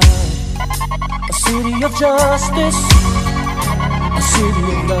sky. A city of justice, a city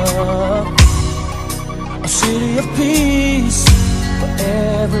of love, a city of peace for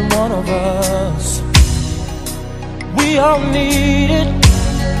every one of us. We all need it,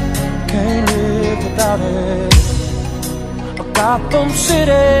 can't live without it. A Gotham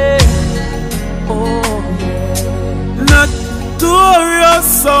City, oh yeah. Notorious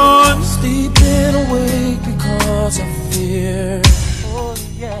son. Sleeping awake because of fear, oh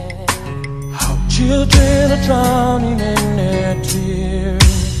yeah. How children are drowning in their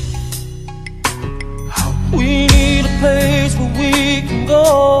tears. How we need a place where we can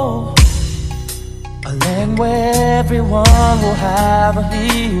go, a land where everyone will have a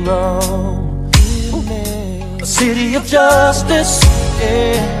hero. A city of justice,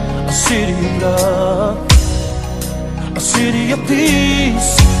 yeah. A city of love, a city of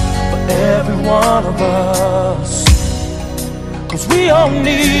peace for every one of us. 'Cause we all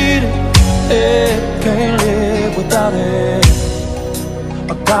need it, yeah. Can't live without it.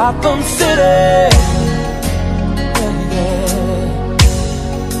 A Gotham City, yeah, yeah.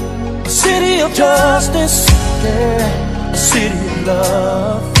 A city of justice, yeah. A city of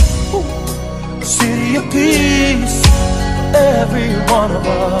love, a city of peace for every one of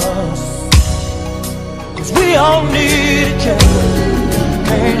us. 'Cause we all need it, yeah.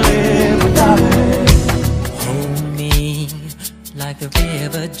 Can't live without it. Hold me like the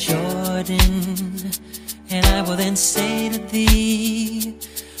river Jordan, and I will then say to thee,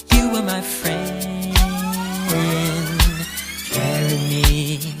 you are my friend. Carry me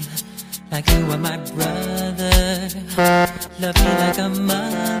like you are my brother, love me like a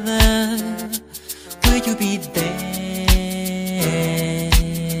mother. Will you be there?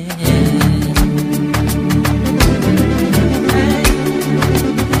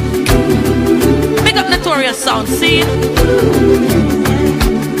 Big up Notorious sound, see?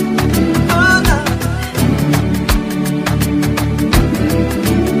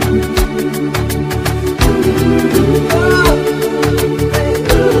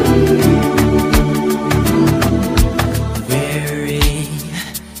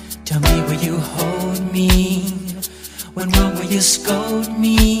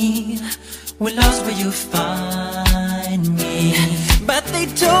 they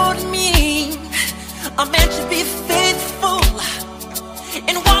told me a man should be faithful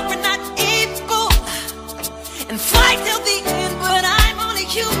and walk when not able and fight till the end, but I'm only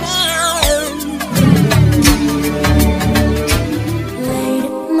human. Late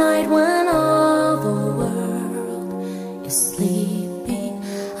at night when all the world is sleeping,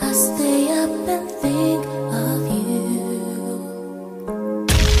 I stay up and think of you.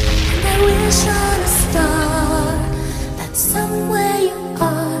 And I wish on a star that somewhere you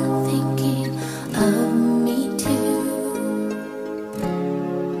are thinking of me too.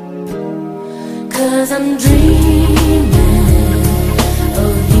 'Cause I'm dreaming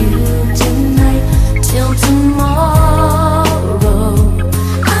of you tonight till tomorrow.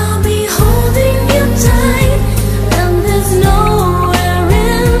 I'll be holding you tight, and there's nowhere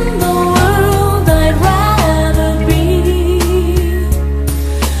in the world I'd rather be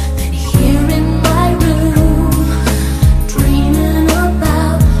than here in my room, dreaming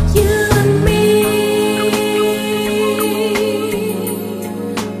about you and me.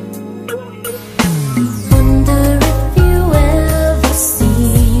 Wonder if you ever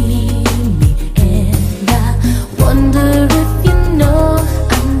see me, and I wonder if you know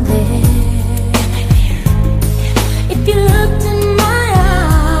I'm there. If you looked in my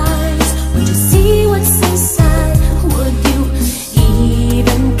eyes, would you see what's inside? Would you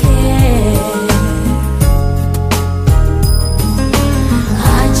even care?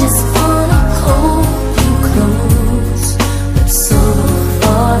 I just wanna hold you close, but so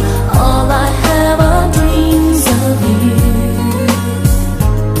far all I have are dreams of you.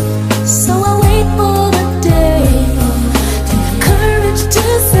 So I wait for the day to have courage to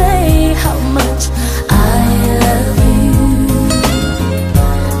say how much I love you.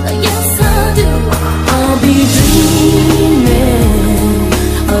 Yes, I do. I'll be dreaming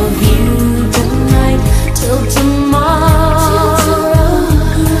of you tonight till tomorrow.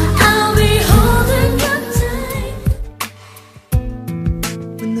 I'll be holding you tight.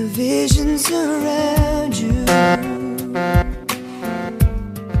 When the visions around you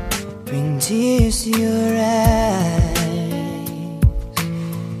bring tears to your eyes,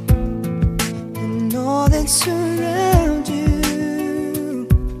 and all that's around you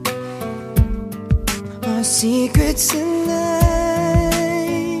are secrets and lies,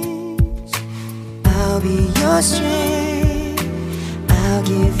 I'll be your strength, I'll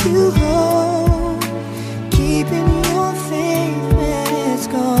give you hope, keeping your faith when it's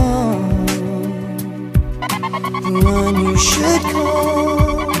gone. The one you should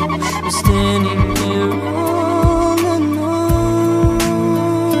call is standing there all alone.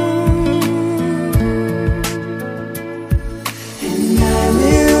 And I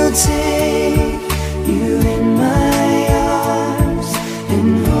will take you in my arms and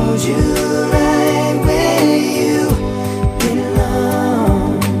hold you right where you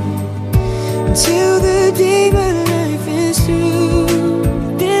belong, until the day my life is through.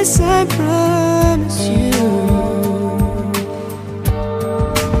 This I promise you.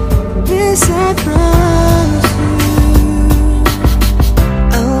 This I promise you.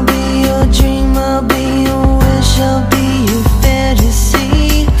 I'll be your dream, I'll be your wish, I'll be your fantasy.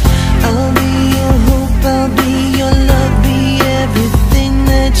 I'll be your hope, I'll be your love, be everything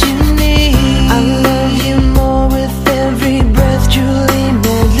that you need. I love you more with every breath, truly,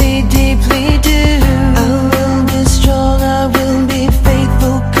 madly, deeply do. I will be strong, I will be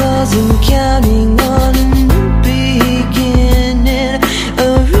faithful, 'cause I'm counting on a new beginning, a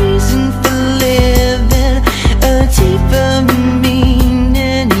reason for living, a deeper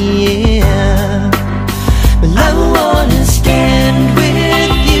meaning, yeah. Well, I wanna stand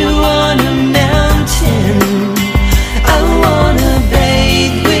with you on a mountain, I wanna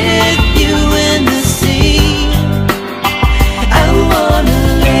bathe with you in the sea, I wanna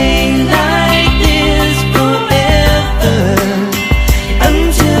lay like this forever,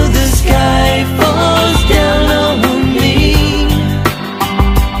 until the sky falls down on me.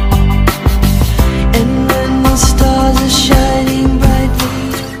 And when the stars are shining brightly,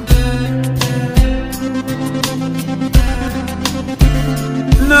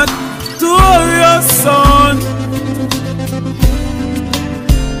 Notorious son.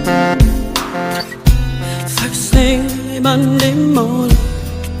 First thing Monday morning,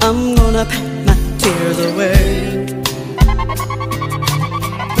 I'm gonna pack my tears away.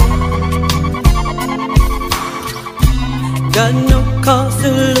 Got no cause to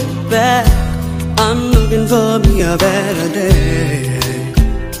look back, I'm looking for me a better day.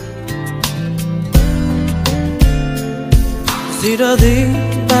 See, the thing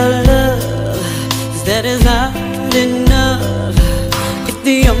about love is that it's not enough if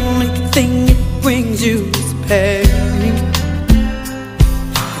the only thing it brings you is pain.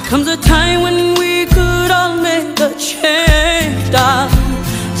 comes a time when we could all make a change, darling.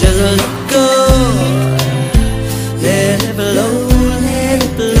 Just let go, let it blow, let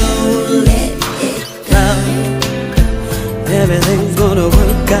it blow, let it go. Everything's gonna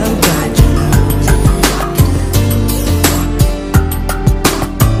work out right.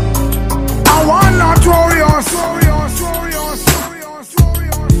 I want Notorious.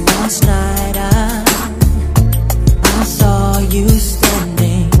 Last night I saw you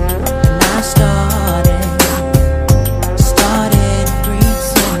standing, and I started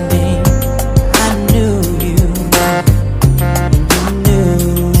pretending I knew you, and you knew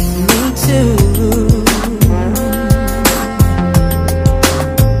me too.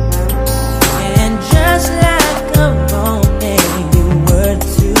 And just like a romance, you were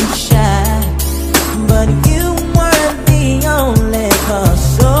too shy, but you weren't the only cause,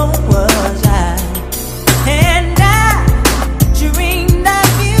 so was I. And I dreamed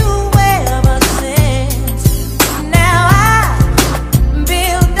of you ever since. Now I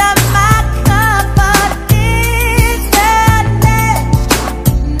build up my confidence that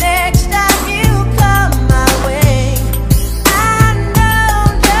next time you come my way, I know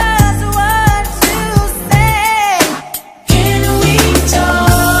just what to say. Can we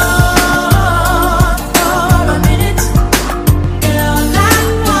talk for a minute? Girl, I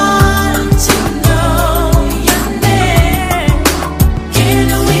want to know your name. Can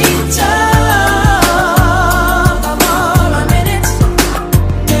we talk for a minute?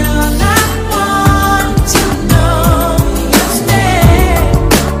 Girl, I want to know your name.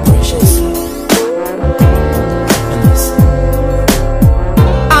 Precious.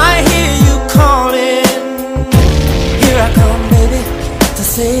 I hear you calling. Here I come, baby, to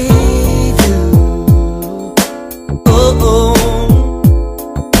save you. Oh, oh.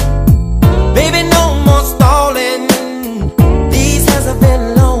 Baby, no more stalling. These hands have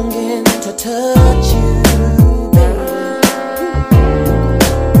been longing to touch you, baby.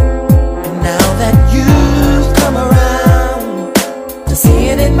 And now that you've come around to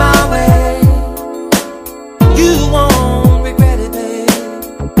seeing it my way, you won't regret it, babe,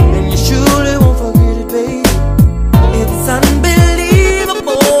 and you surely won't forget it, babe. It's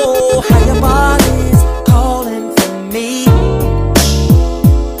unbelievable how your body's calling for me.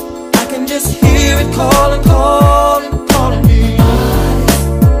 I can just hear it calling, calling, calling me.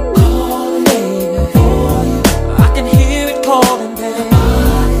 Calling, baby, for you. I can hear it calling, baby.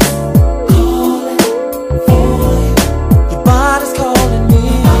 Calling for you. Your body's calling me.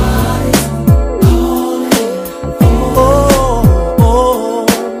 Oh, oh,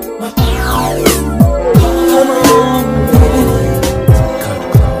 my body. Come on, baby.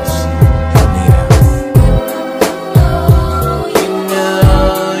 You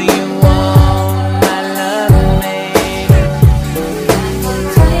know you want my love, baby.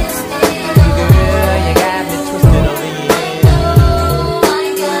 Girl, you got me twisted over here.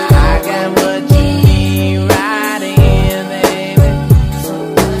 I got what you need right here, baby.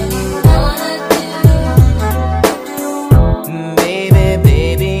 Baby,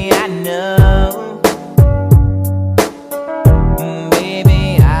 baby, I know.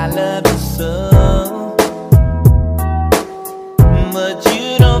 Baby, I love you so. But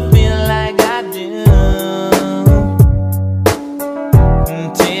you don't feel like I do.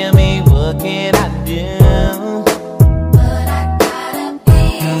 Tell me, what can I do?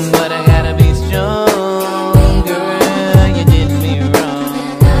 But I gotta be strong, girl. You did me wrong.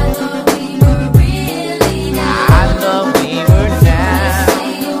 I thought we were down.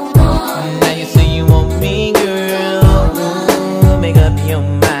 Now you say you want me, girl. Make up your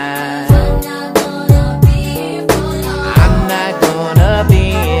mind. I'm not gonna be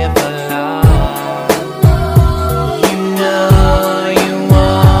here for long. You know you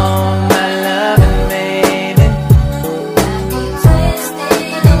want my loving, baby.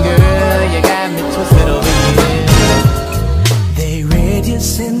 Girl, you got me twisted over here. They read your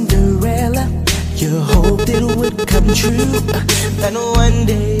Cinderella. You hoped it would come true, that one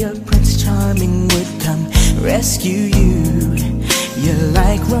day a Prince Charming would come rescue you. You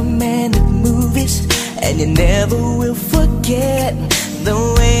like romantic movies, and you never will forget the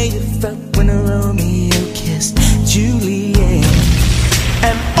way you felt when Romeo kissed Juliet.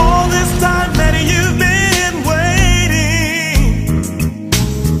 And